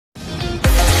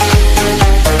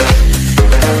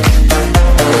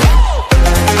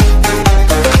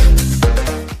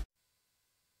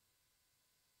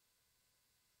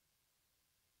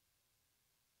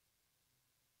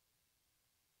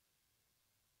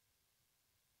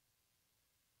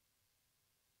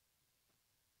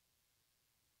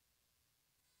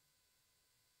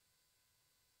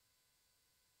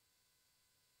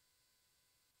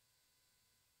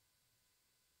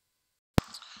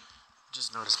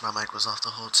just noticed my mic was off the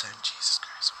whole time. Jesus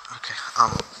Christ. Okay.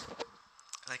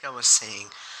 Like I was saying,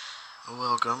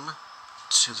 welcome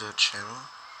to the channel,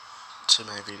 to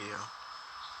my video.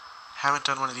 Haven't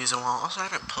done one of these in a while. Also, I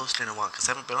haven't posted in a while because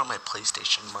I haven't been on my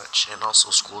PlayStation much, and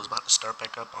also school is about to start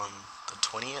back up on the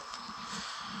 20th,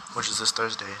 which is this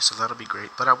Thursday, so that'll be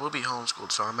great. But I will be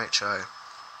homeschooled, so I might try.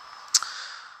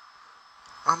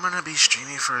 I'm gonna be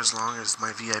streaming for as long as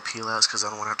my VIP allows because I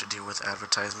don't want to have to deal with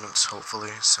advertisements, hopefully.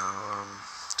 So,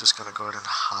 just gonna go ahead and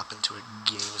hop into a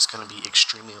game. It's gonna be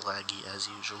extremely laggy as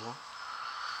usual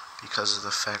because of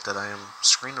the fact that I am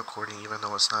screen recording, even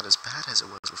though it's not as bad as it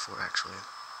was before, actually.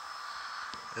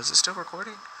 Is it still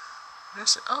recording?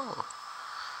 Yes. Oh,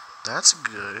 that's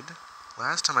good.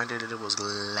 Last time I did it, it was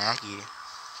laggy.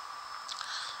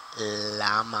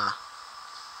 Llama.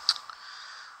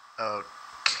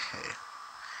 Okay.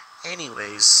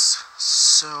 Anyways,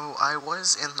 so I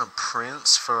was in the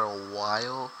Prince for a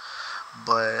while,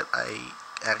 but I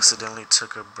accidentally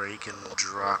took a break and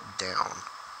dropped down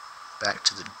back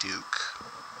to the Duke.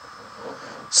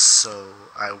 So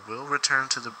I will return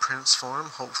to the Prince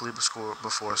form, hopefully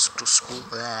before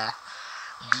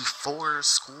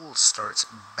school starts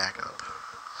back up.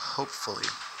 Hopefully.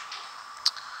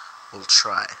 We'll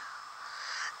try.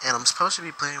 And I'm supposed to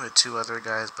be playing with two other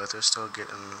guys, but they're still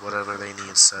getting whatever they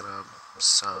need set up.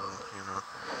 So, you know,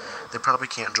 they probably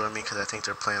can't join me because I think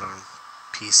they're playing on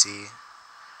PC.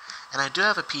 And I do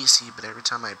have a PC, but every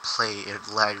time I play, it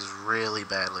lags really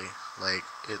badly. Like,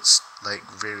 it's, like,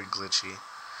 very glitchy.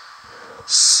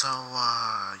 So,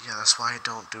 yeah, that's why I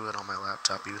don't do it on my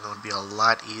laptop, even though it'd be a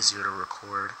lot easier to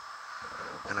record.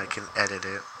 And I can edit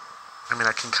it. I mean,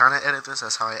 I can kind of edit this.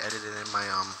 That's how I edit it in my,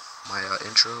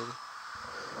 intro.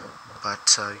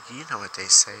 But, you know what they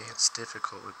say, it's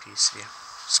difficult with PC,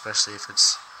 especially if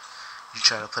it's, you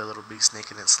try to play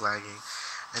LittleBigSnake and it's lagging,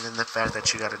 and then the fact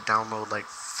that you gotta download like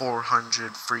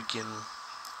 400 freaking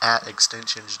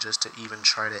extensions just to even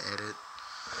try to edit.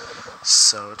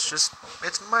 So it's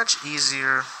much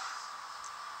easier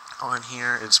on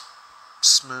here, it's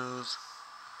smooth,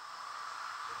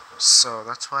 so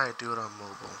that's why I do it on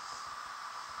mobile.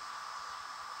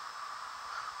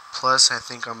 Plus, I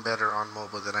think I'm better on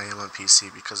mobile than I am on PC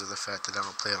because of the fact that I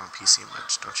don't play it on PC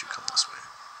much. Don't you come this way.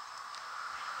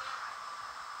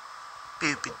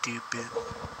 Boop-a-doop-a.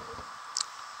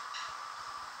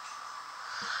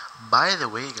 By the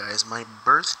way, guys, my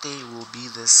birthday will be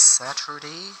this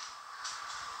Saturday.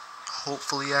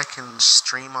 Hopefully I can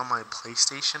stream on my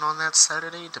PlayStation on that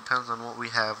Saturday. Depends on what we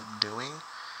have doing.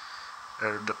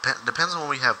 Or depends on what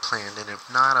we have planned. And if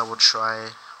not, I will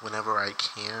try whenever I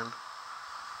can.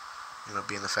 You know,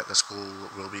 being the fact that school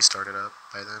will be started up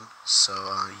by then. So,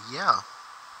 yeah.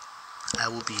 I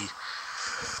will be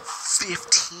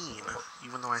 15,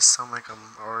 even though I sound like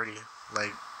I'm already,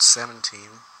 like,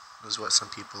 17, is what some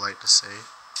people like to say,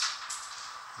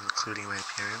 including my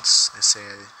parents. They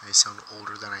say I sound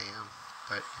older than I am,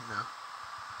 but, you know.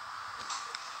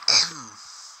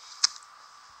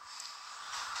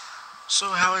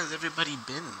 So, how has everybody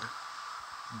been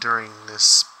during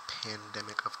this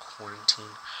pandemic of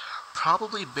quarantine?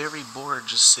 Probably very bored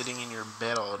just sitting in your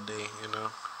bed all day, you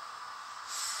know.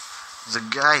 The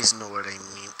guys know what I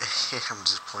mean. I'm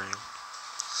just playing.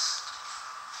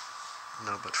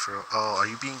 No, but for real. Oh, are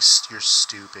you being... You're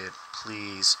stupid.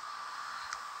 Please.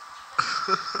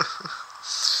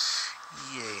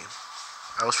 Yay.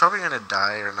 I was probably gonna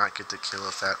die or not get the kill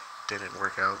if that didn't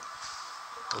work out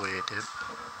the way it did.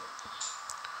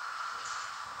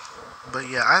 But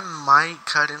yeah, I might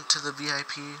cut into the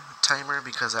VIP timer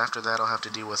because after that I'll have to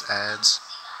deal with ads.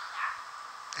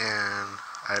 And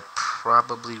I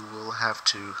probably will have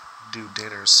to do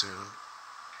dinner soon.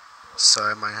 So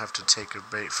I might have to take a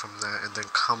break from that and then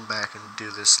come back and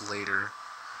do this later.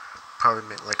 Probably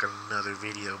make like another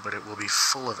video, but it will be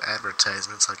full of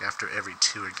advertisements like after every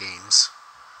 2 games.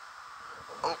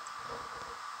 Oh.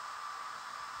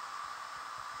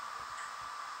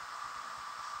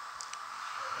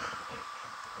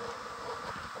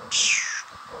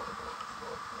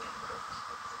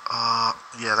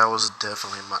 Yeah, that was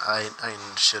definitely my... I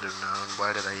should have known.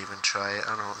 Why did I even try it?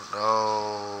 I don't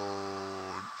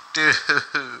know. Dude.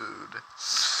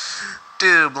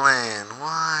 Dublin.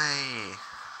 Why?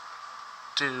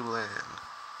 Dublin.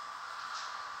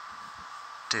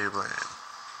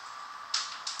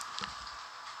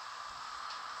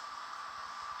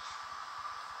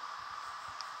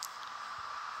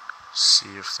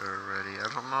 See if they're ready. I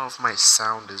don't know if my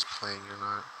sound is playing or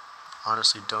not.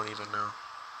 Honestly, don't even know.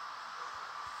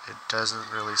 It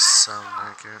doesn't really sound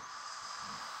like it.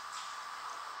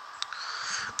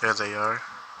 There they are.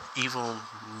 Evil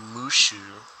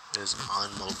Mushu is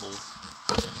on mobile.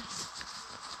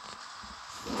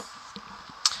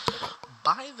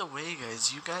 By the way,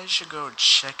 guys, you guys should go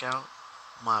check out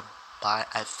my bio.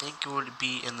 I think it would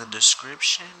be in the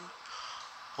description,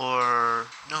 or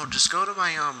no, just go to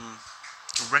my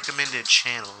recommended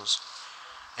channels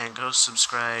and go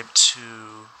subscribe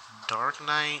to Dark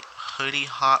Knight, Hoodie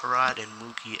Hot Rod, and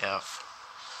Mookie F.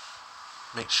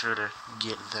 Make sure to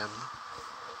get them.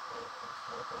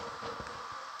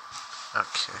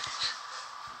 Okay.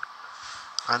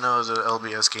 I know the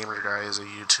LBS Gamer guy is a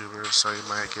YouTuber, so you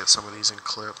might get some of these in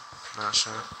clip. Not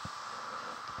sure.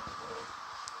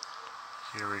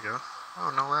 Here we go.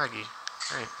 Oh, no laggy.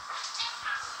 Hey.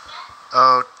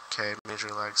 Okay, major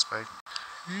lag spike.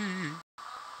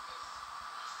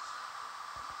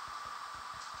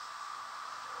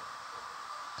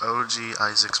 OG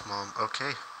Isaac's mom.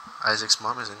 Okay, Isaac's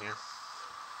mom is in here.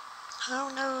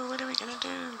 Oh no, what are we gonna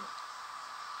do?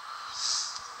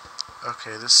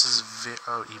 Okay, this is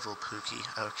oh, Evil Pookie.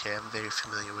 Okay, I'm very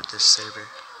familiar with this server.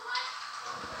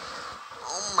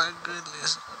 Oh my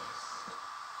goodness.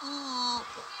 Ooh.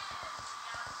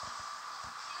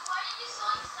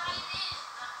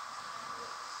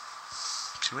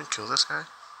 Can we kill this guy?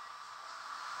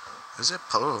 Is it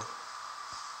Poe?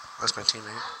 That's my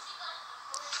teammate.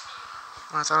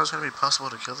 Oh, I thought it was going to be possible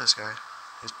to kill this guy.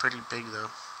 He's pretty big though.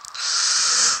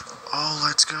 Oh,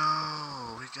 let's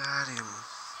go. We got him.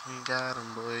 We got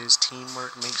him, boys.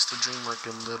 Teamwork makes the dream work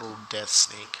in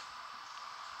LittleBigSnake.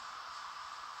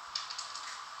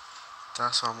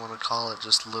 That's what I'm going to call it,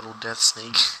 just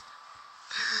LittleBigSnake.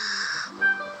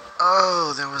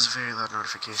 Oh, that was a very loud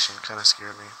notification. Kind of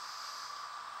scared me.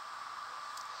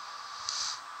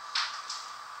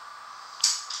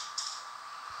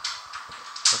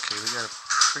 Okay, we got a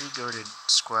pretty goated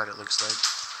squad, it looks like.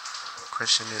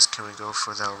 Question is, can we go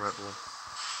for that rebel?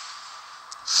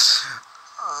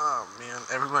 Oh man,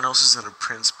 everyone else is in a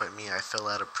Prince but me. I fell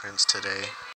out of Prince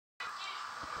today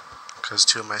because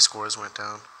 2 of my scores went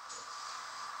down.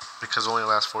 Because it only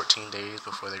lasts 14 days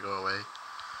before they go away.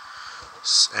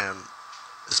 And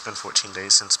it's been 14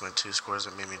 days since my 2 scores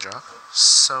that made me drop.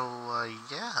 So,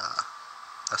 yeah,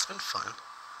 that's been fun.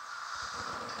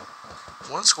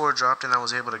 1 score dropped and I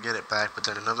was able to get it back, but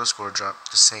then another score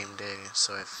dropped the same day,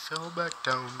 so I fell back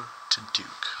down to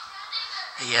Duke.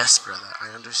 Yes, brother, I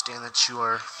understand that you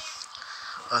are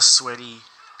a sweaty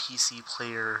PC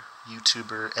player,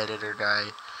 YouTuber, editor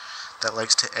guy that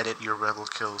likes to edit your rebel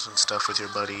kills and stuff with your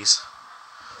buddies,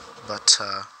 but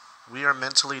we are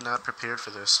mentally not prepared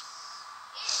for this.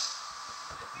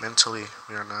 Mentally,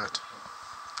 we are not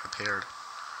prepared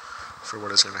for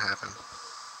what is going to happen.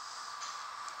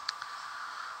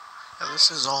 Yeah,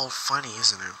 this is all funny,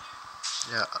 isn't it?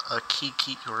 Yeah, a key,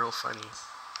 real funny.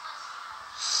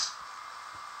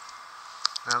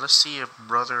 Now let's see if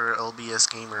brother LBS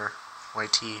Gamer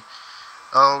YT.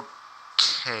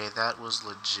 Okay, that was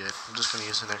legit. I'm just gonna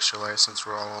use an extra life since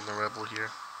we're all on the rebel here.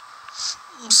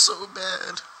 I'm so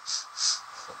bad.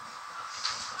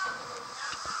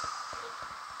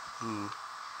 Ooh.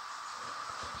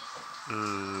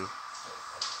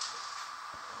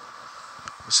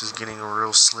 This is getting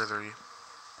real slithery.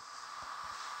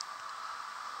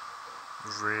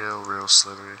 Real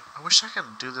slithery. I wish I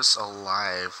could do this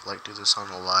alive. Like, do this on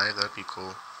a live. That'd be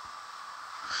cool.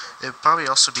 It'd probably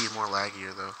also be more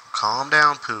laggier, though. Calm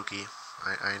down, Pookie.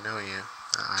 I know you.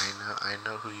 I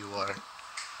know who you are.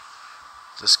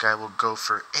 This guy will go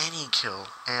for any kill.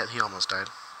 And he almost died.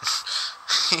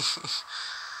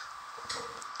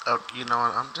 Oh, you know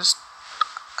what? I'm just...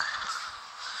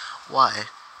 Why?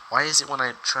 Why is it when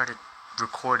I try to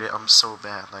record it, I'm so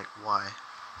bad? Like, why?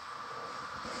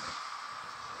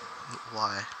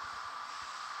 Why?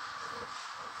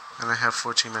 And I have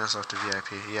 14 minutes left to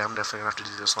VIP. Yeah, I'm definitely going to have to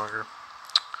do this longer.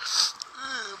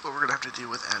 But we're going to have to deal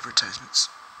with advertisements.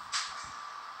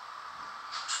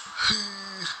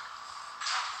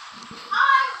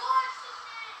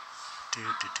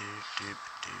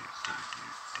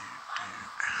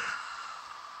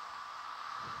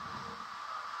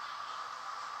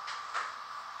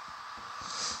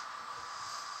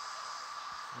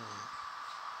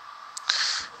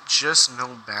 Just no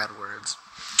bad words.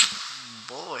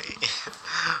 Boy.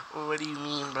 What do you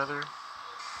mean, brother?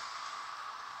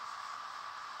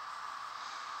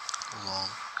 Lol.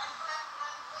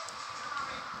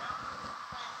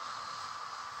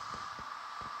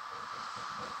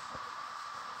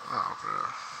 Oh,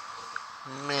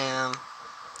 bro. Man.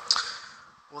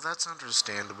 Well, that's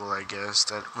understandable, I guess.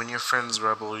 That when your friend's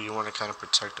rebel, you want to kind of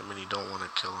protect him and you don't want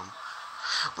to kill him.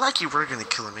 Like you were going to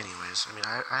kill him anyways. I mean,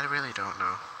 I really don't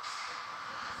know.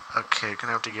 Okay,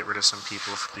 gonna have to get rid of some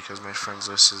people because my friends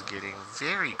list is getting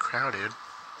very crowded.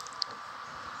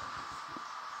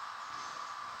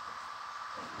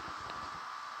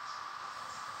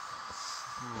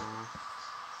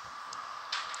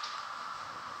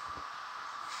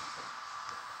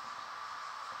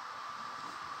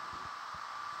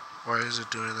 Why is it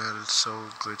doing that? It's so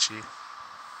glitchy.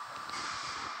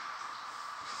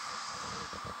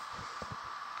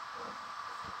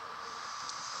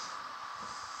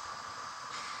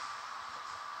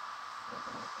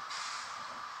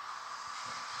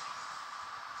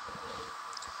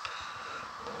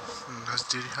 Has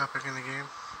Diddy Hop back in the game?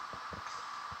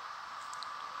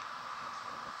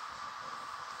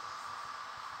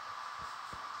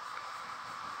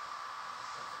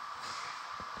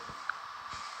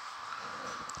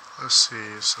 Let's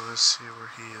see, so let's see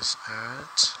where he is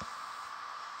at.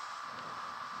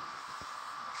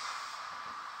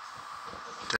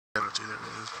 There it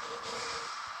is.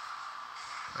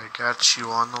 I got you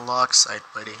on the lock site,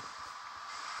 buddy.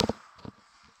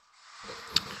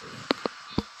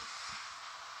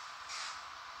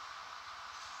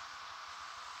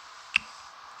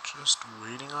 Just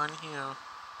waiting on you.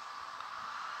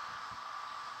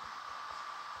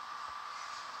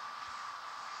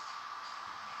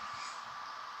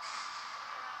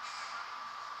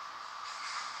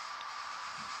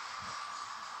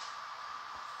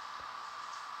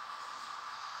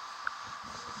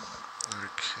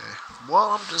 Okay.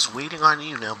 Well, I'm just waiting on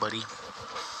you now, buddy.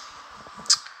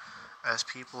 As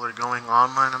people are going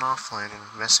online and offline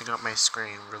and messing up my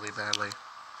screen really badly.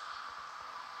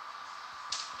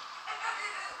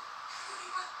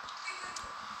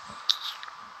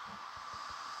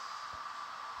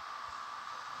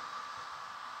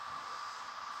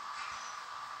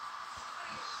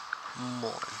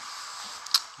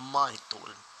 My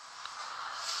turn.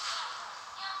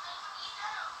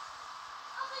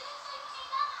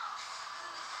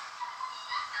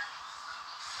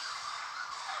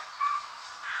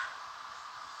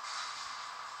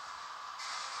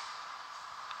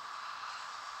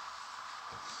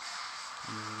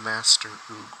 Master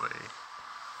Oogway.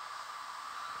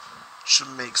 Should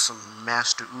make some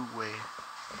Master Oogway.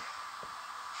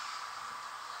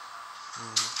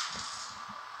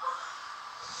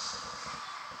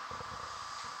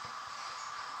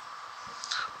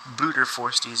 Booter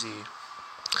Forced Easy.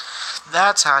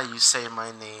 That's how you say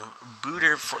my name.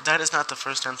 That is not the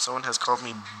first time someone has called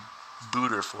me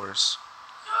Booter Force.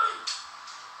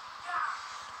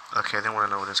 Okay, they want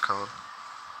to know what it's called.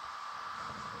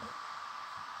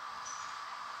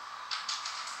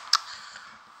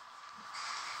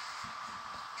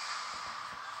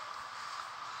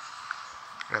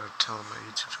 Gotta tell them my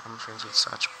YouTube. I'm friends with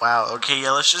Satch. Wow. Okay,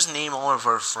 yeah. Let's just name all of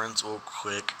our friends real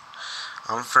quick.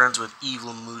 I'm friends with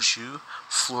Evil Mushu,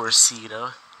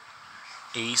 Florcita,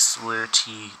 Aceware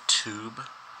Tube.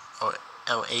 Oh,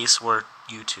 Aceware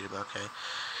YouTube. Okay.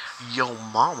 Yo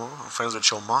Mama. I'm friends with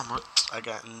Yo Mama. I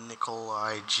got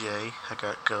Nikolai J. I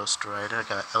got Ghost Rider. I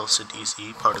got Elsa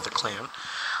DZ, part of the clan.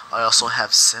 I also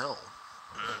have Cell.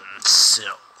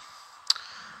 Cell.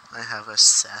 I have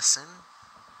Assassin.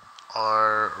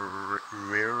 Our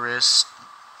rarest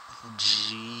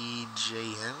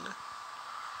GJN.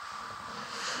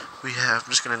 We have, I'm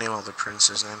just gonna name all the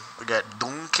princes then. We got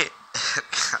Donkey,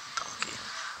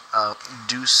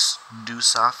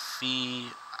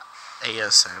 Dusafi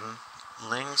ASN,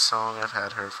 Ling Song, I've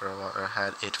had her for a while, or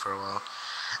had it for a while.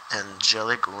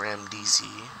 Angelic Ram DZ,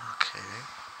 okay.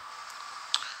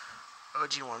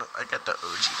 OG one, I got the OG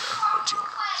though. OG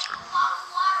one.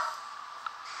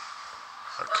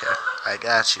 Okay, I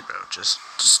got you, bro. Just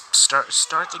start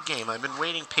the game. I've been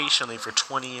waiting patiently for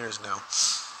 20 years now.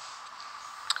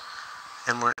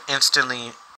 And we're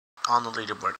instantly on the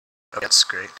leaderboard. That's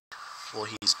great. Well,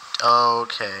 he's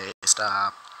okay.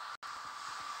 Stop.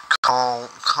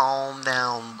 Calm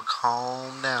down,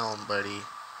 buddy.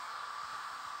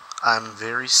 I'm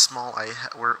very small.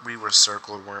 We were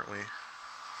circled, weren't we?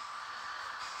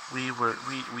 We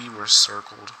were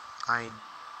circled. I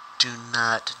do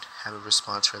not have a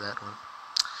response for that one.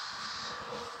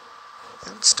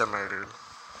 Insta-murdered.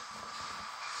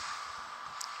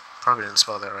 Probably didn't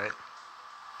spell that right.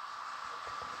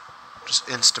 Just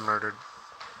insta-murdered.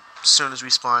 As soon as we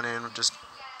spawn in, we're just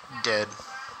dead.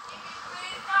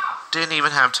 Didn't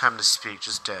even have time to speak,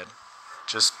 just dead.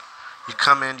 Just, you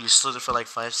come in, you slither for like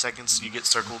 5 seconds, you get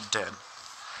circled, dead.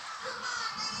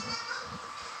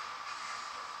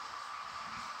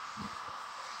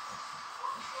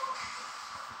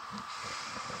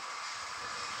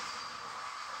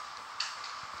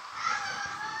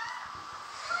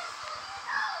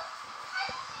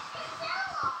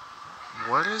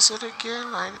 What is it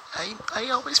again? I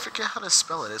always forget how to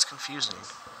spell it. It's confusing.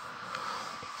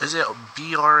 Is it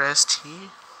BRST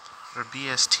or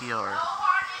BSTR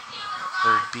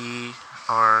or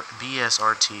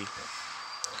BSRT?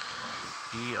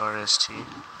 BRST.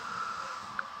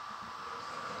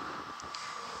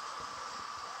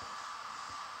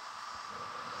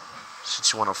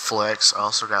 Since you want to flex, I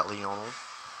also got Leonel.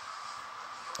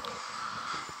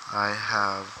 I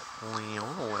have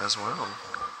Leonel as well.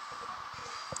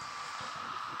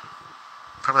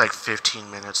 Probably like 15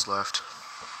 minutes left.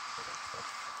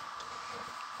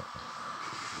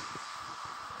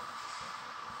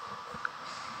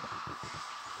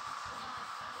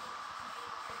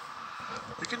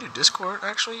 We can do Discord.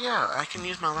 Actually, yeah, I can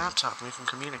use my laptop and we can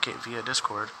communicate via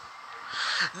Discord.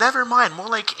 Never mind, more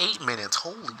like 8 minutes.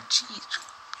 Holy jeez.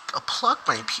 I'll pluck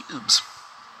my pubes.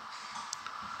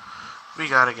 We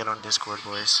gotta get on Discord,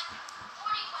 boys.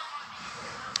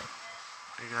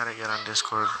 We gotta get on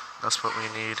Discord. That's what we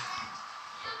need.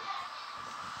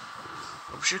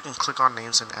 I wish you can click on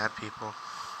names and add people.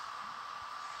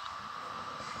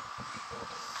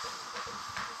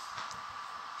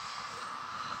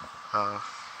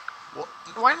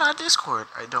 Why not Discord?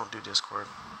 I don't do Discord.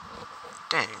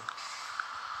 Dang.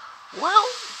 Well,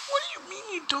 what do you mean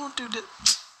you don't do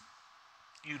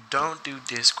You don't do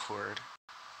Discord.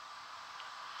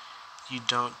 You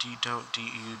don't.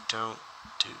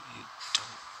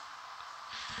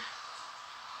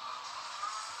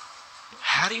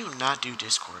 How do you not do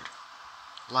Discord?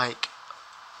 Like,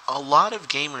 a lot of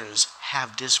gamers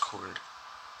have Discord.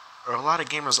 Or a lot of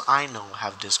gamers I know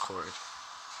have Discord.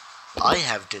 I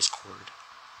have Discord.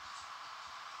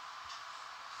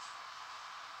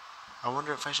 I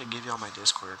wonder if I should give y'all my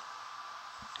Discord.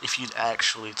 If you'd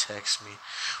actually text me.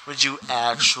 Would you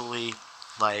actually,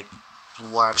 like,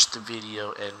 watch the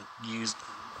video and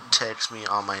text me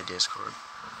on my Discord?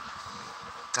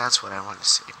 That's what I want to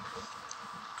see.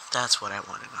 That's what I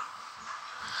want to know.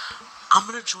 I'm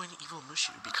gonna join Evil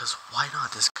Mushu because why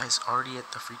not? This guy's already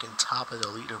at the freaking top of the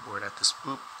leaderboard at this.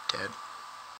 Oop, dead.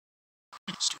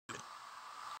 Stupid.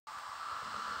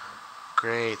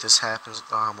 Great, this happens.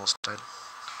 Oh, almost died.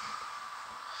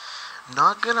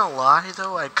 Not gonna lie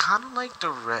though, I kinda like the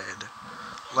red.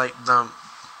 Like the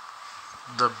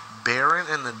Baron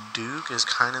and the Duke is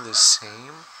kinda the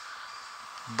same.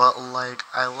 But like,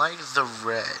 I like the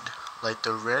red. Like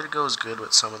the red goes good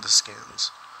with some of the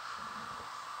skins.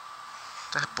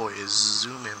 That boy is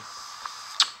zooming.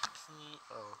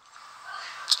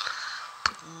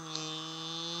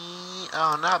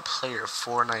 Oh, not player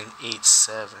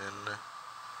 4987.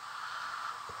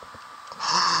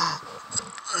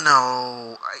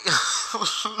 No, I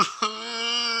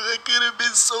could have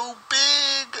been so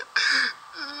big.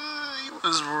 He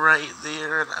was right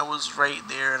there, and I was right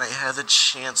there, and I had the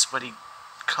chance, but he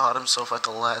caught himself at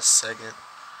the last second.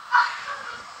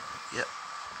 Yep,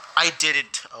 I did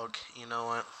it. Okay, you know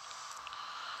what?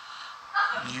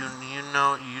 You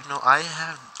know. I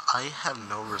have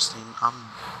no wrestling.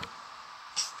 I'm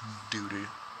duty.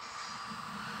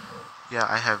 Yeah,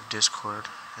 I have Discord.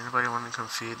 Anybody want to come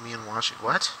feed me and watch it?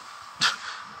 What?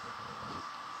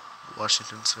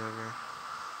 Washington server.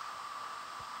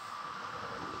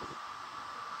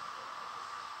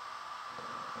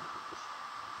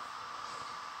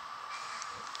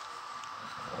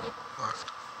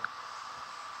 Left.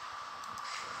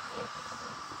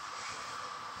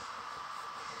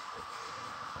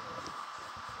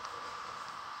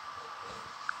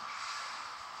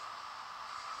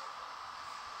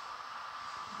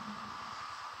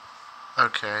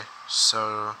 Okay,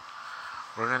 so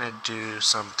we're gonna do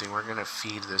something. We're gonna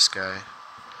feed this guy.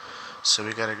 So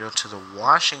we gotta go to the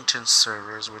Washington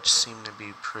servers, which seem to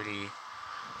be pretty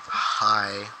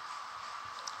high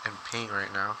in ping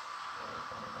right now.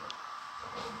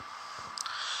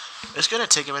 It's gonna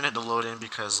take a minute to load in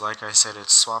because, like I said,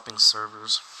 it's swapping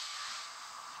servers.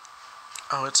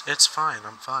 Oh, it's fine.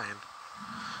 I'm fine.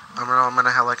 I'm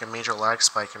gonna have like a major lag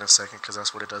spike in a second because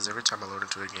that's what it does every time I load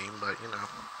into a game. But you know.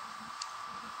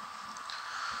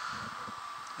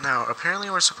 Now, apparently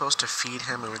we're supposed to feed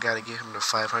him and we gotta get him to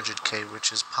 500k,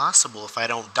 which is possible if I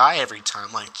don't die every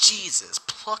time. Like, Jesus,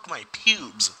 pluck my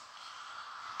pubes.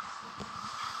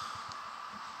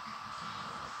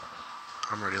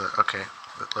 I'm ready. Okay,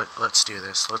 let's do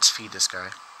this. Let's feed this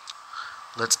guy.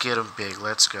 Let's get him big.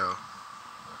 Let's go.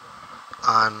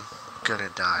 I'm gonna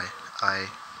die. I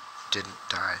didn't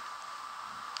die.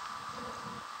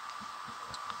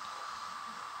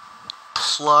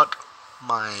 Pluck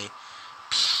my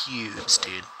pubes,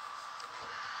 dude.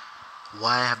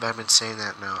 Why have I been saying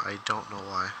that now? I don't know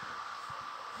why.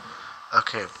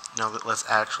 Okay, no, let's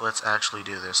actually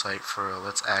do this. Like for real,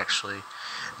 let's actually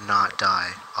not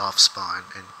die off spawn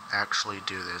and actually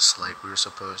do this like we were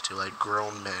supposed to, like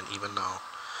grown men. Even though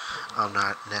I'm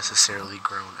not necessarily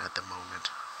grown at the moment,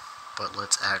 but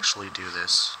let's actually do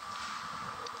this.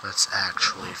 Let's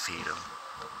actually feed him.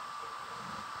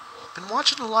 Been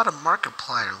watching a lot of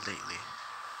Markiplier lately.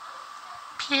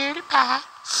 PewDiePie.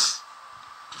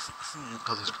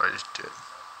 Oh, this part is dead.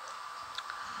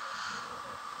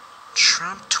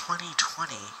 Trump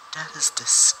 2020. That is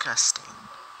disgusting.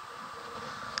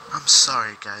 I'm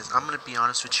sorry, guys. I'm gonna be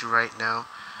honest with you right now.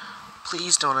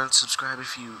 Please don't unsubscribe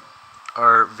if you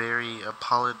are very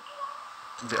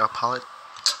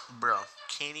bro.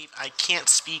 I can't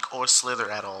speak or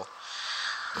slither at all.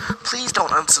 Please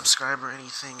don't unsubscribe or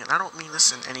anything, and I don't mean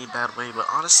this in any bad way, but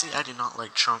honestly, I do not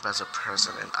like Trump as a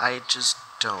president. I just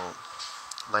don't.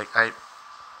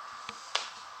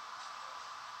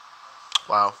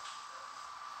 Wow.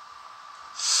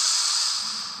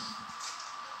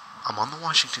 I'm on the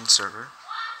Washington server.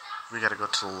 We gotta go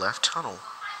to the left tunnel.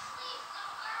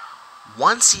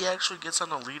 Once he actually gets on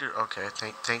the leader, okay,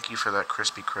 thank you for that,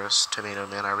 Crispy Chris, Tomato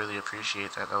Man. I really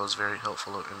appreciate that. That was very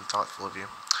helpful and thoughtful of you.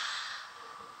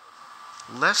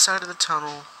 Left side of the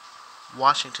tunnel,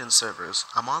 Washington servers.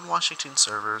 I'm on Washington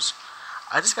servers.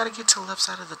 I just gotta get to the left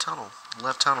side of the tunnel.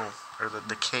 Left tunnel, or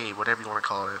the cave, whatever you want to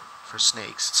call it, for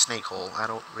snakes. Snake hole, I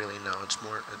don't really know. It's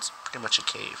pretty much a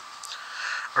cave.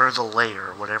 Or the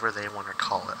lair, whatever they want to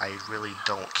call it. I really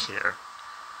don't care.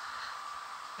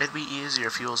 It'd be easier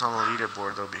if he was on the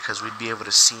leaderboard, though, because we'd be able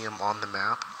to see him on the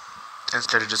map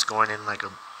instead of just going in like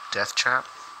a death trap.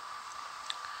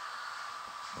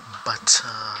 But,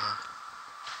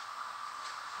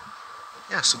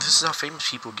 yeah, so this is how famous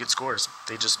people get scores.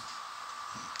 They just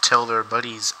tell their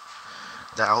buddies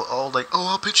that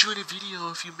I'll put you in a video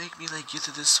if you make me, like, get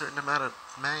to this certain amount of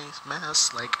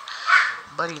mass. Like,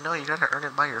 buddy, no, you gotta earn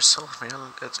it by yourself,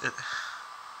 man.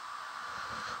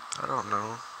 I don't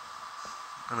know.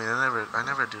 I mean, I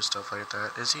never do stuff like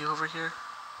that. Is he over here?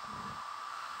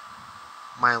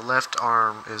 My left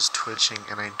arm is twitching,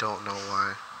 and I don't know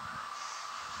why.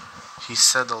 He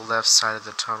said the left side of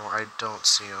the tunnel. I don't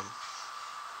see him.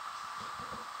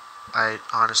 I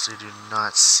honestly do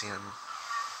not see him.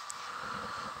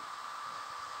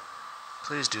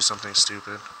 Please do something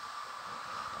stupid.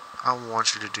 I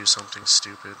want you to do something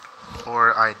stupid.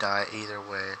 Or I die, either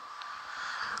way.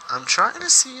 I'm trying to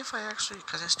see if I actually,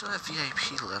 because I still have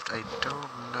VIP left. I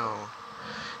don't know.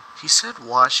 He said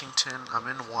Washington. I'm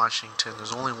in Washington.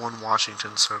 There's only one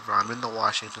Washington server. I'm in the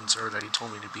Washington server that he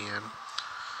told me to be in.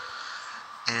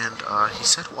 And he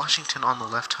said Washington on the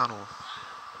left tunnel.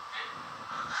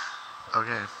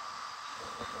 Okay.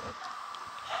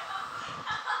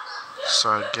 So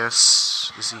I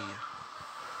guess,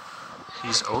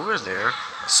 he's over there,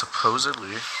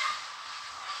 supposedly.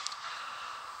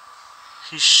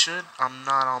 He should, I'm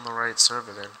not on the right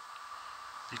server then.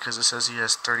 Because it says he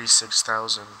has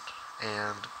 36,000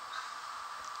 and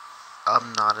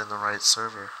I'm not in the right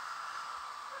server.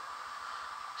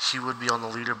 He would be on the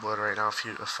leaderboard right now if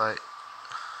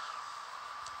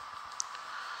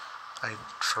I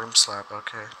firm slap,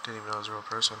 okay. Didn't even know it was a real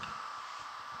person.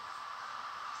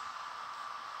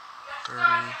 30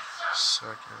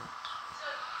 seconds.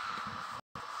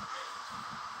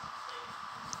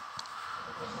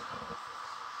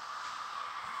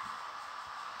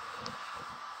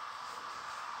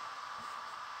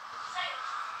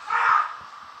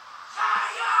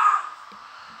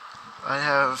 I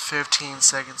have 15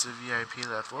 seconds of VIP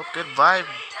left. Well, goodbye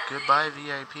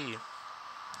VIP.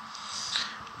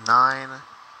 9,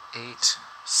 8,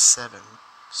 7,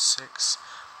 6,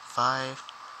 5,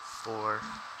 4,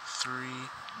 3,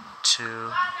 2,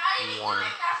 1.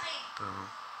 Boom.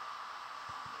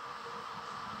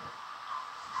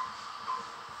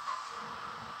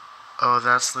 Oh,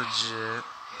 that's legit.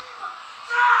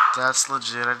 That's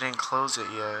legit. I didn't close it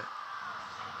yet.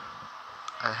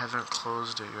 I haven't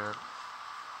closed it yet.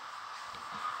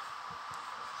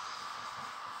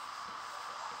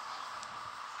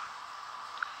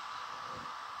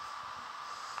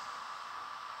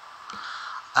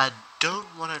 I don't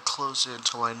want to close it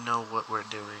until I know what we're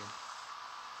doing.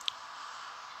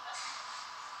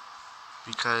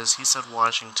 Because he said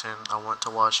Washington, I went to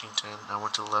Washington, I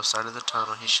went to the left side of the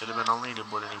tunnel, he should have been on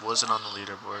leaderboard, and he wasn't on the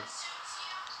leaderboard.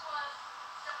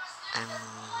 And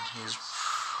he's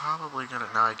probably gonna,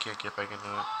 now I can't get back into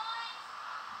it.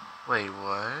 Wait,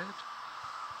 what?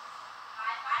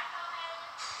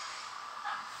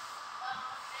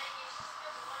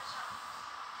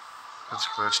 It's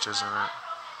glitched, isn't it?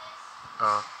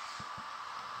 Oh.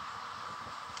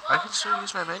 I can still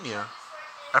use my menu.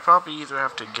 I probably either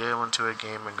have to go into a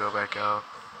game and go back out.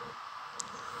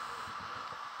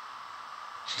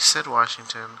 She said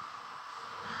Washington.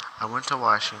 I went to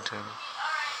Washington.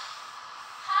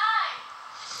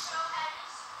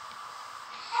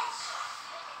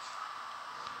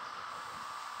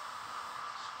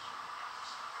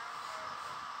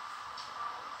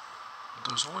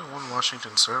 There's only one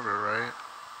Washington server, right?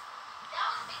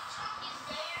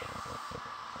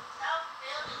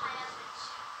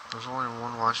 There's only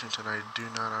one Washington. I do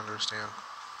not understand.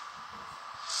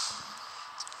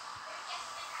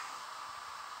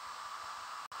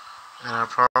 And I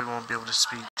probably won't be able to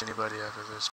speak to anybody after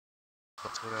this.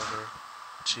 But whatever.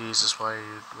 Jesus, what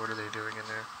are they doing in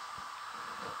there?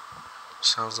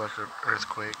 Sounds like an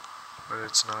earthquake, but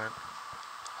it's not.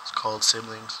 It's called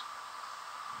siblings.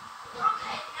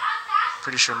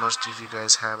 Pretty sure most of you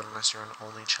guys have it unless you're an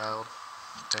only child.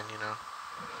 Then, you know.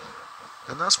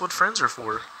 And that's what friends are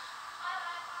for.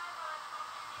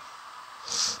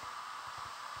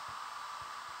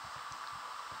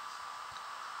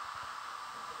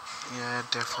 Yeah, I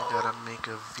definitely gotta make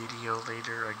a video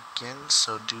later again,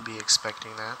 so do be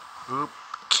expecting that. Oop.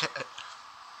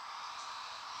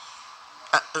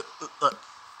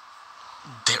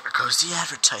 There goes the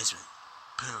advertisement.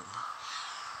 Boom.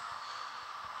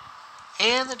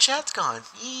 And the chat's gone.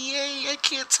 Yay, I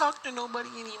can't talk to nobody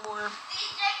anymore.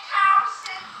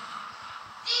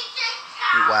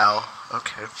 Wow,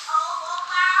 okay.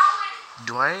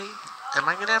 Am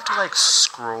I gonna have to like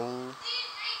scroll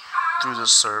through the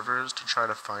servers to try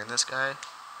to find this guy?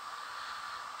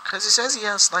 Because it says he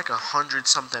has like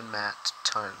 100-something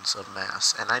tons of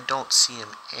mass, and I don't see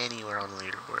him anywhere on the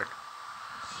leaderboard.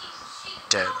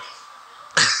 Dead.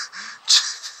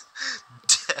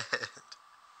 Dead.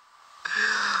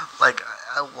 Like,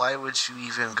 why would you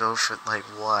even go for, like,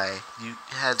 why? You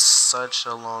had such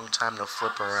a long time to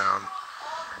flip around,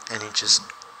 and he just,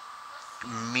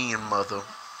 me and mother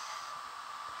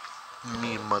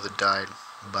died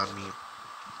by me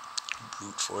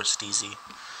brute forced easy.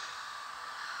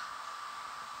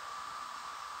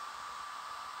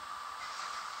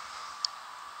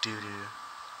 Doo-doo.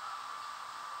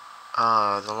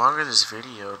 The longer this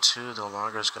video, too, the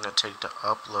longer it's gonna take to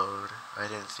upload. I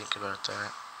didn't think about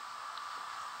that.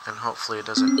 And hopefully it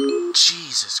doesn't...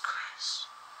 Jesus Christ.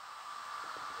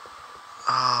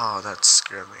 Oh, that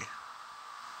scared me.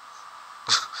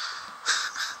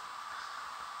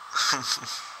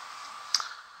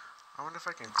 I wonder if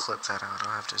I can clip that out.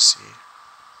 I'll have to see.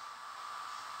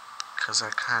 Because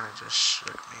that kind of just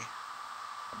shook me.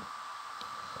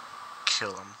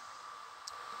 Kill him.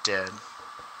 Dead.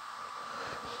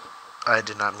 I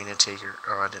did not mean to take your...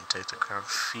 Oh, I didn't take the crown.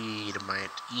 Feed my...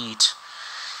 Eat.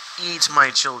 Eat my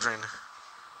children.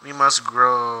 We must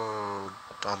grow.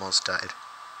 Almost died.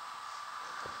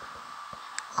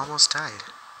 Almost died.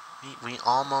 We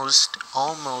almost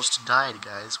died,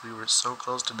 guys. We were so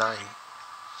close to dying.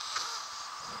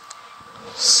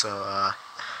 So,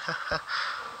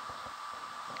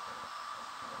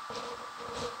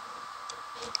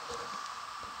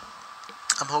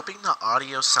 I'm hoping the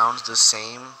audio sounds the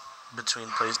same between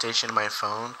PlayStation and my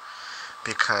phone,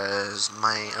 because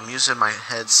I'm using my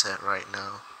headset right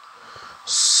now.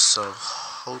 So,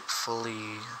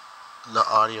 hopefully the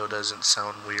audio doesn't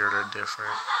sound weird or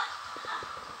different.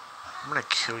 I'm gonna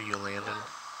kill you, Landon.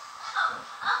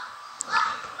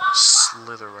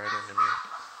 Slither right into me.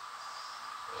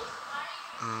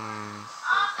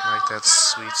 Like that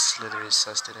sweet slithery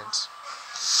sustenance.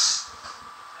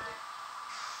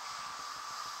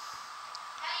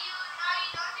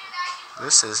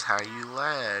 This is how you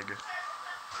lag.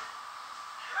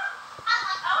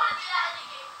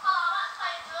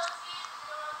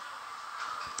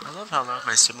 I love how loud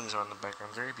my siblings are in the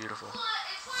background. Very beautiful.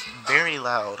 Very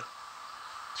loud.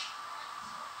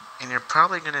 And you're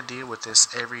probably gonna deal with this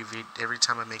every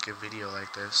time I make a video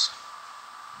like this.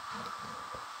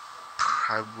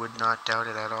 I would not doubt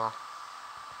it at all.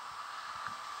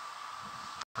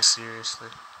 Seriously.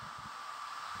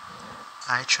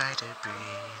 I tried to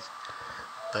breathe,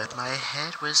 but my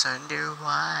head was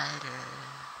underwater.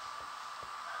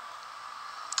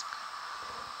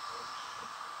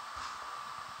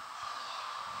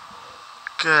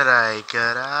 Good eye,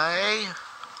 good eye.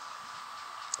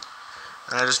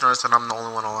 And I just noticed that I'm the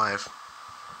only one alive.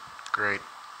 Great.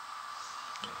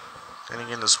 Then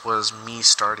again, this was me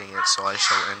starting it, so I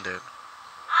shall end it.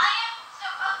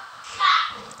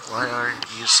 Why are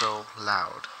you so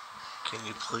loud? Can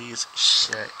you please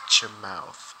shut your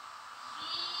mouth?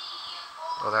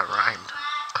 Oh, that rhymed.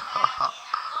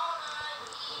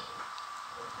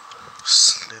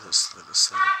 Slither, slither,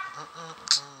 slither.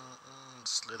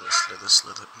 Slither, slither,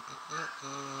 slither.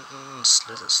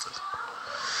 Slither, slither.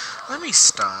 Let me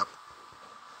stop.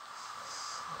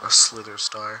 A slither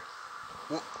star.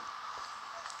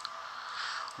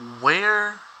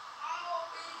 Where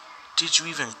did you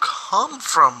even come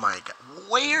from, my guy?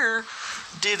 Where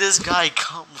did this guy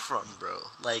come from, bro?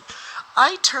 Like,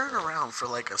 I turn around for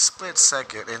like a split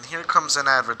second, and here comes an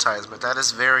advertisement. That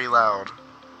is very loud.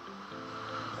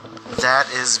 That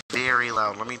is very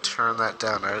loud. Let me turn that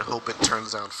down. I hope it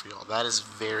turns down for y'all. That is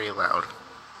very loud.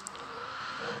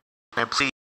 And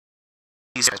please,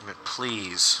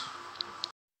 please.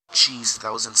 Jeez,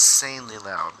 that was insanely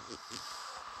loud.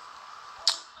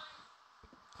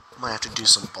 I might have to do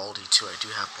some Baldi too. I do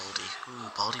have Baldi.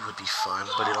 Ooh, Baldi would be fun,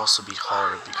 but it'd also be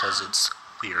hard because it's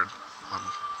weird.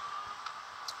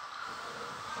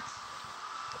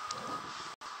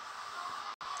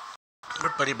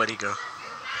 Where'd Buddy go?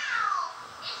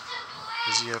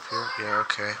 Is he up here? Yeah,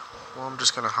 okay. Well, I'm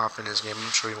just gonna hop in his game.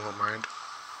 I'm sure he won't mind.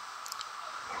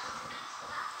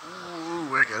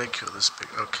 Ooh, I gotta kill this big.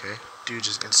 Okay. Dude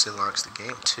just instant locks the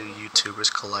game. Two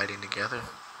YouTubers colliding together.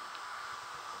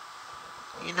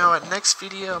 You know what? Next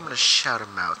video, I'm gonna shout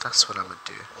him out. That's what I'm gonna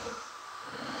do.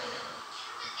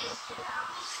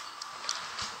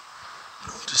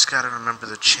 Just gotta remember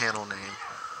the channel name.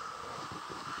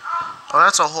 Oh,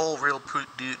 that's a whole real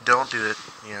dude. Don't do it.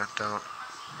 Yeah, don't.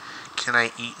 Can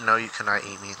I eat? No, you cannot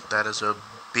eat me. That is a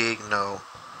big no.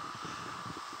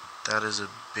 That is a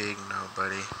big no,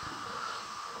 buddy.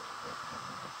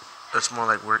 It's more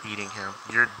like we're eating him.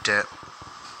 You're dead.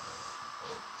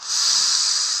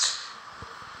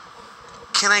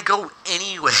 Can I go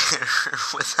anywhere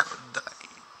without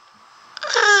dying?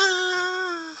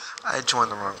 I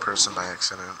joined the wrong person by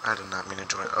accident. I did not mean to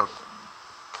join. Oh.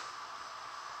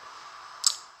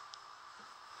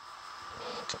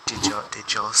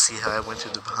 Did y'all see how I went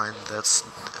through the behind that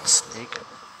snake?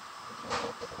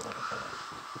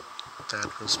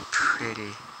 That was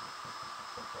pretty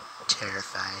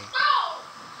terrifying.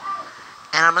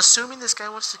 And I'm assuming this guy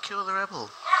wants to kill the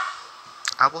rebel.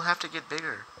 I will have to get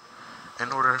bigger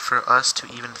in order for us to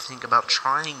even think about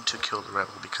trying to kill the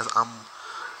rebel, because I'm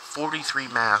 43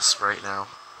 mass right now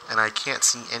and I can't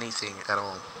see anything at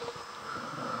all.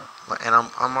 And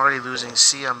I'm already losing.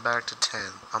 See, I'm back to 10.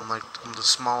 I'm the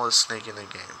smallest snake in the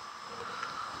game.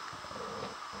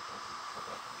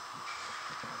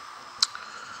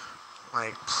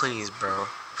 Like, please, bro,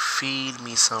 feed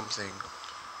me something.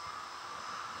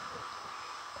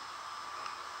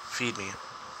 Feed me.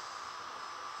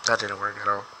 That didn't work at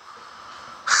all.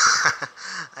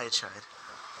 I tried.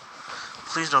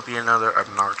 Please don't be another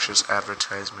obnoxious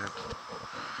advertisement.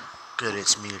 Good,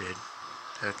 it's muted.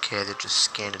 Okay, they just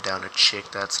scanned it down a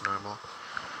chick. That's normal.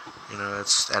 You know,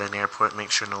 it's at an airport. Make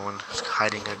sure no one is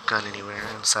hiding a gun anywhere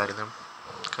inside of them,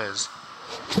 because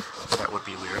that would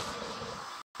be weird.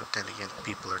 But then again,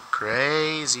 people are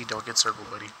crazy. Don't get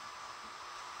circled, buddy.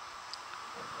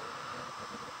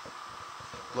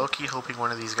 Low-key hoping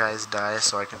one of these guys dies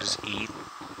so I can just eat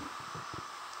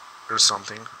or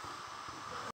something.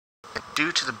 And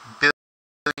due to the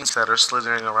billions that are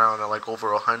slithering around at like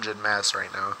over 100 mass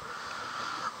right now,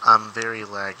 I'm very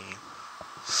laggy.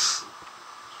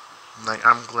 Like,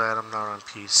 I'm glad I'm not on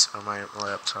PC on my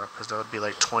laptop, because that would be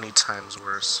like 20 times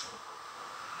worse.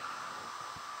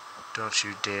 Don't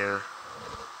you dare.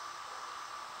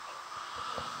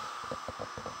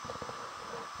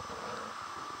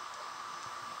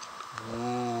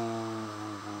 Ooh,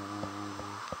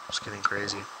 it's getting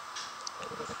crazy.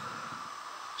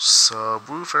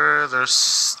 Subwoofer,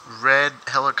 there's red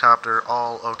helicopter,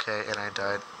 all okay, and I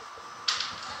died.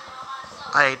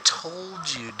 I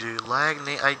told you, dude,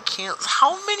 I can't.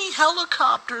 How many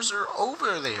helicopters are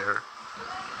over there?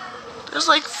 There's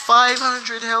like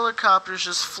 500 helicopters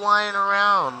just flying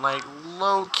around, like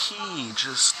low key,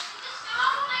 just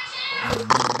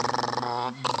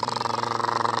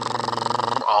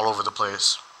all over the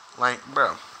place. Like,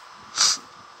 bro,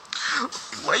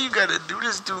 why you gotta do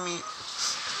this to me?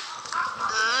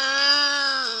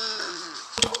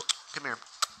 Come here.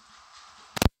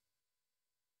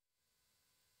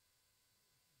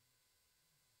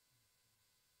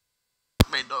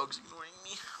 My dog's ignoring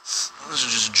me. Let's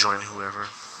just join whoever.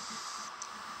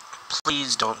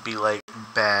 Please don't be like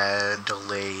bad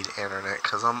delayed internet,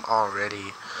 because I'm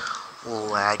already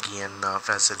laggy enough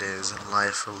as it is in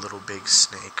life of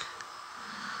LittleBigSnake.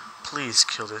 Please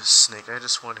kill this snake. I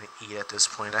just want to eat at this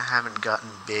point. I haven't gotten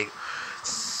big.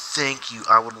 Thank you.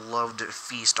 I would love to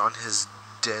feast on his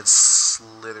dead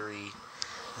slithery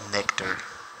nectar.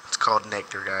 It's called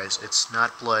nectar, guys. It's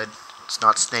not blood. It's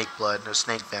not snake blood, no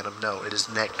snake venom. No, it is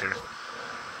nectar.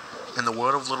 In the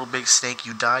world of LittleBigSnake,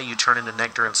 you die, you turn into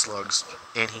nectar and slugs.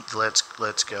 And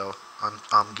let's go.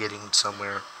 I'm getting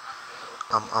somewhere.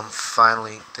 I'm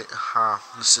finally.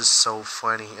 This is so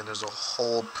funny. And there's a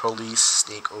whole police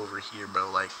snake over here,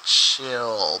 bro. Like,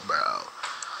 chill, bro.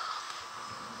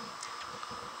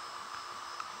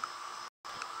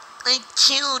 Like,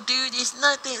 chill, dude. It's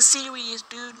not that serious,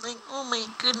 dude. Like, oh my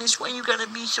goodness, why you gotta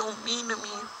be so mean to me?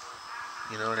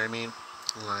 You know what I mean?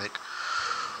 Like,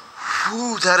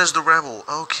 whew, that is the rebel.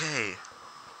 Okay.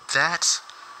 That's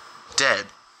dead.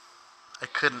 I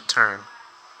couldn't turn.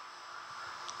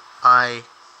 I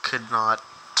could not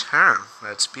turn.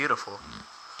 That's beautiful.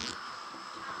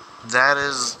 That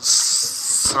is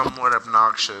somewhat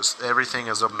obnoxious. Everything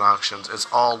is obnoxious. It's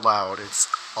all loud. It's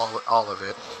all of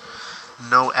it.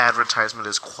 No advertisement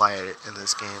is quiet in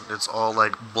this game. It's all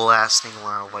like blasting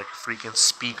loud, like freaking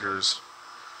speakers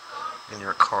in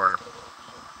your car.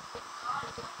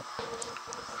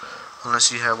 Unless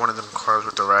you have one of them cars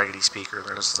with the raggedy speaker,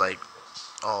 then it's like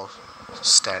all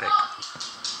static.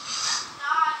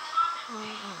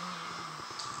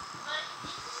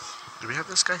 Do we have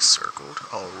this guy circled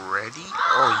already?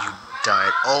 Oh, you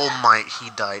died. Oh my, he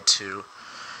died too.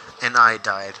 And I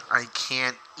died. I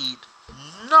can't eat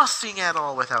nothing at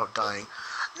all without dying.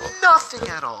 Nothing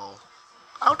at all.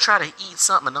 I'll try to eat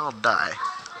something and I'll die.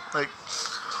 Like,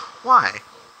 why?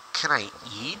 Can I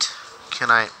eat? Can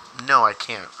I? No, I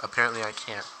can't. Apparently I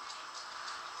can't.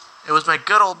 It was my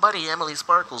good old buddy Emily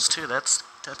Sparkles too. That's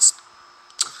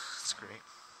great.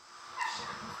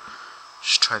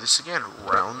 Let's try this again.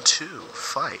 Round 2.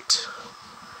 Fight.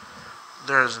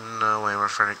 There's no way we're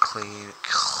trying to kill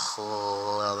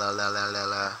a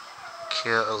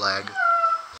leg.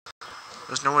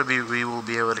 There's no way we will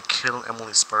be able to kill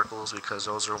Emily Sparkles because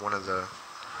those are one of the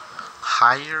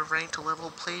higher ranked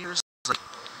level players. Like,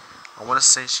 I want to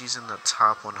say she's in the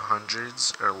top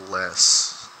 100s or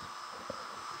less.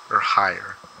 Or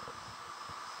higher.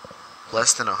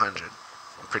 Less than 100.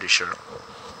 I'm pretty sure.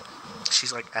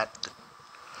 She's like at the...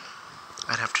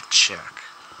 I'd have to check.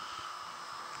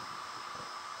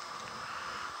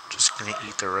 Just gonna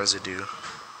eat the residue.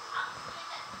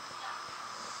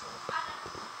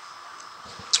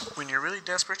 When you're really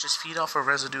desperate, just feed off a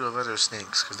residue of other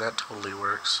snakes, because that totally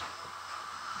works.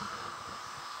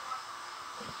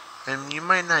 And you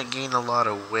might not gain a lot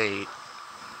of weight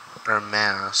or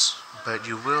mass, but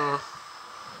you will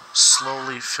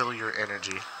slowly fill your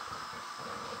energy,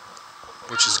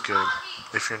 which is good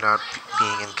if you're not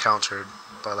being encountered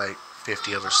by like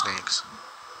 50 other snakes.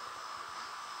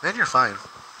 Then you're fine.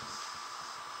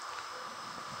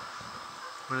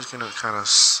 I'm just gonna kind of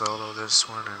solo this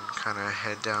one and kind of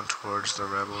head down towards the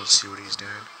rebel and see what he's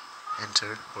doing.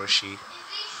 Enter, or she.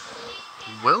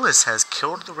 Willis has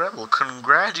killed the rebel.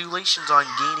 Congratulations on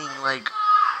gaining like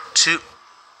 2.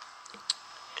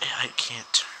 I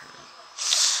can't turn.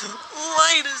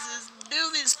 Why does this do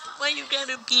this? Why you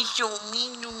gotta be so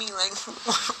mean to me? Like,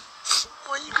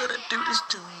 why you gotta do this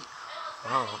to me?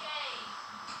 Oh,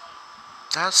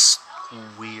 that's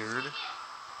weird.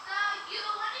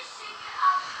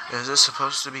 Is this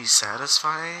supposed to be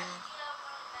satisfying?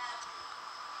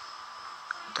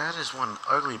 That is one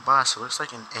ugly boss. It looks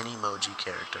like an Animoji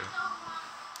character.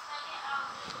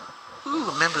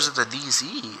 Ooh, members of the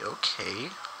DZ.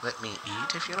 Okay. Let me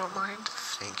eat if you don't mind.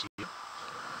 Thank you.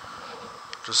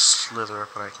 Just slither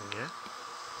up what I can get.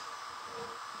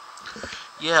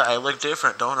 Yeah, I look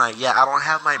different, don't I? Yeah, I don't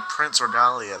have my Prince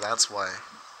Regalia. That's why.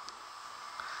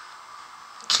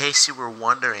 In case you were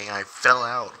wondering, I fell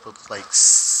out with like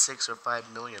 6 or 5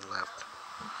 million left.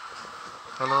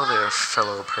 Hello there,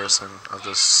 fellow person of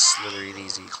the Slithery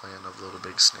DZ clan of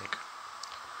LittleBigSnake.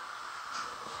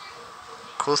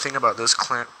 Cool thing about this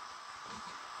clan,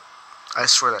 I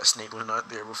swear that snake was not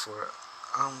there before.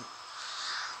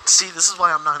 See, this is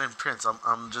why I'm not in Prince.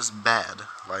 I'm just bad.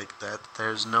 Like that.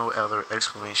 There's no other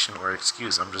explanation or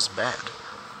excuse. I'm just bad.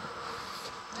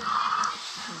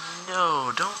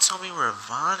 No, don't tell me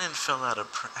Ravanin fell out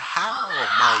of Prince. How,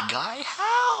 my guy?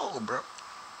 How, bro?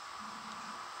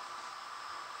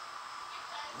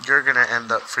 You're gonna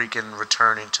end up freaking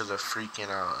returning to the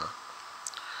freaking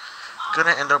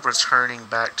gonna end up returning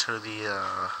back to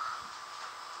the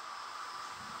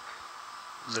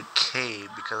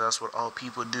cave, because that's what all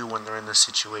people do when they're in this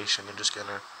situation. They're just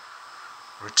gonna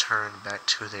return back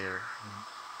to their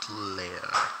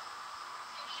lair.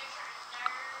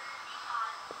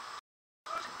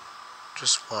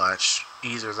 Just watch.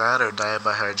 Either that or die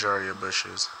by Hydraria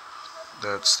bushes.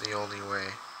 That's the only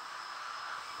way.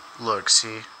 Look,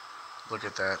 see? Look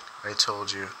at that. I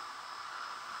told you.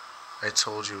 I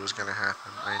told you it was gonna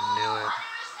happen. I knew it.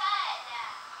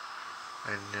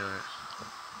 I knew it.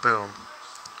 Boom.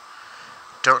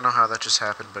 Don't know how that just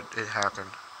happened, but it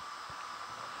happened.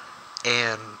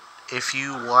 And if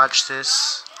you watch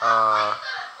this, oh,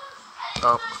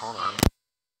 hold on.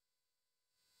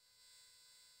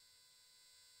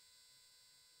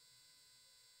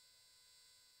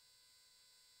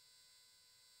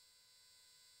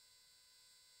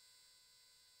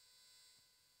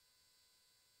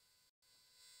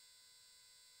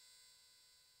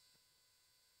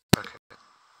 Okay.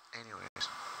 Anyways,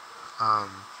 um,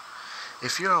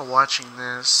 if you are watching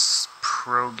this,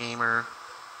 pro gamer,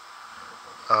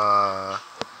 uh,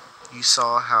 you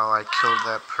saw how I killed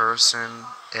that person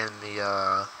in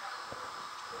the,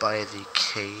 by the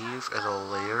cave a little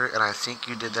later, and I think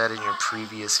you did that in your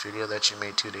previous video that you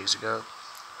made 2 days ago.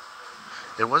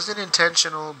 It wasn't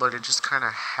intentional, but it just kind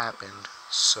of happened,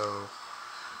 so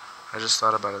I just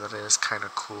thought about it, that it is kind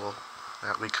of cool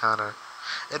that we kind of,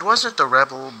 it wasn't the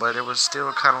rebel, but it was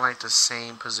still kind of like the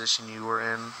same position you were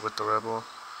in with the rebel,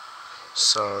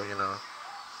 so, you know,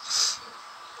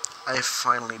 I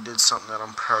finally did something that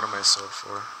I'm proud of myself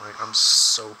for. Like, I'm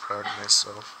so proud of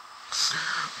myself.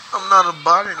 I'm not a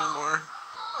bot anymore.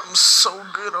 I'm so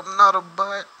good, I'm not a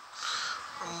bot.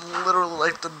 I'm literally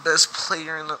like the best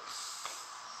player in the...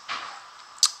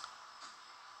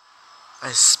 I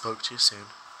spoke too soon.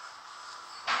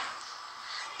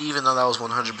 Even though that was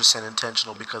 100%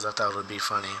 intentional because I thought it would be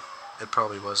funny. It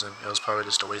probably wasn't. It was probably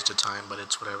just a waste of time, but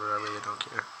it's whatever. I really don't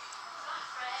care.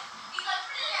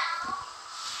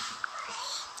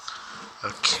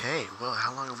 Okay, well,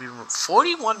 how long have we been...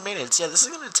 41 minutes. Yeah, this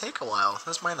is going to take a while.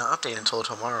 This might not update until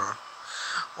tomorrow.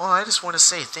 Well, I just want to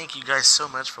say thank you guys so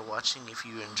much for watching. If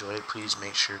you enjoyed, please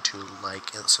make sure to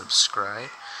like and subscribe.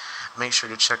 Make sure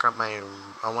to check out my,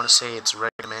 I want to say it's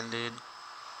recommended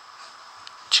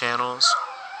channels.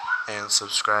 And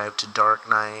subscribe to Dark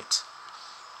Knight,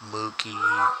 Mookie,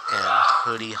 and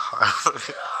Hoodie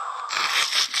Hot...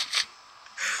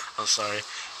 I'm sorry.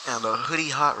 And Hoodie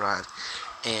Hot Rod.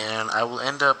 And I will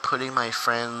end up putting my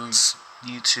friend's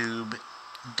YouTube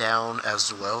down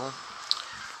as well.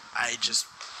 I just,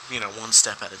 you know, one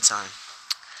step at a time.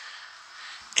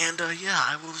 And yeah,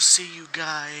 I will see you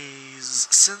guys.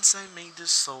 Since I made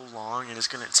this so long and it's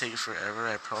gonna take forever,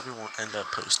 I probably won't end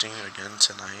up posting again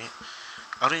tonight.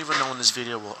 I don't even know when this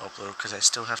video will upload because I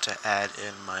still have to add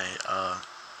in my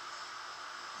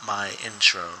my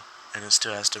intro, and it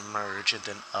still has to merge and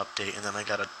then update, and then I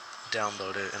gotta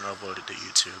download it and upload it to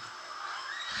YouTube.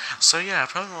 So yeah, I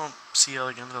probably won't see y'all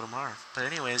again until tomorrow. But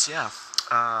anyways, yeah,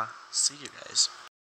 see you guys.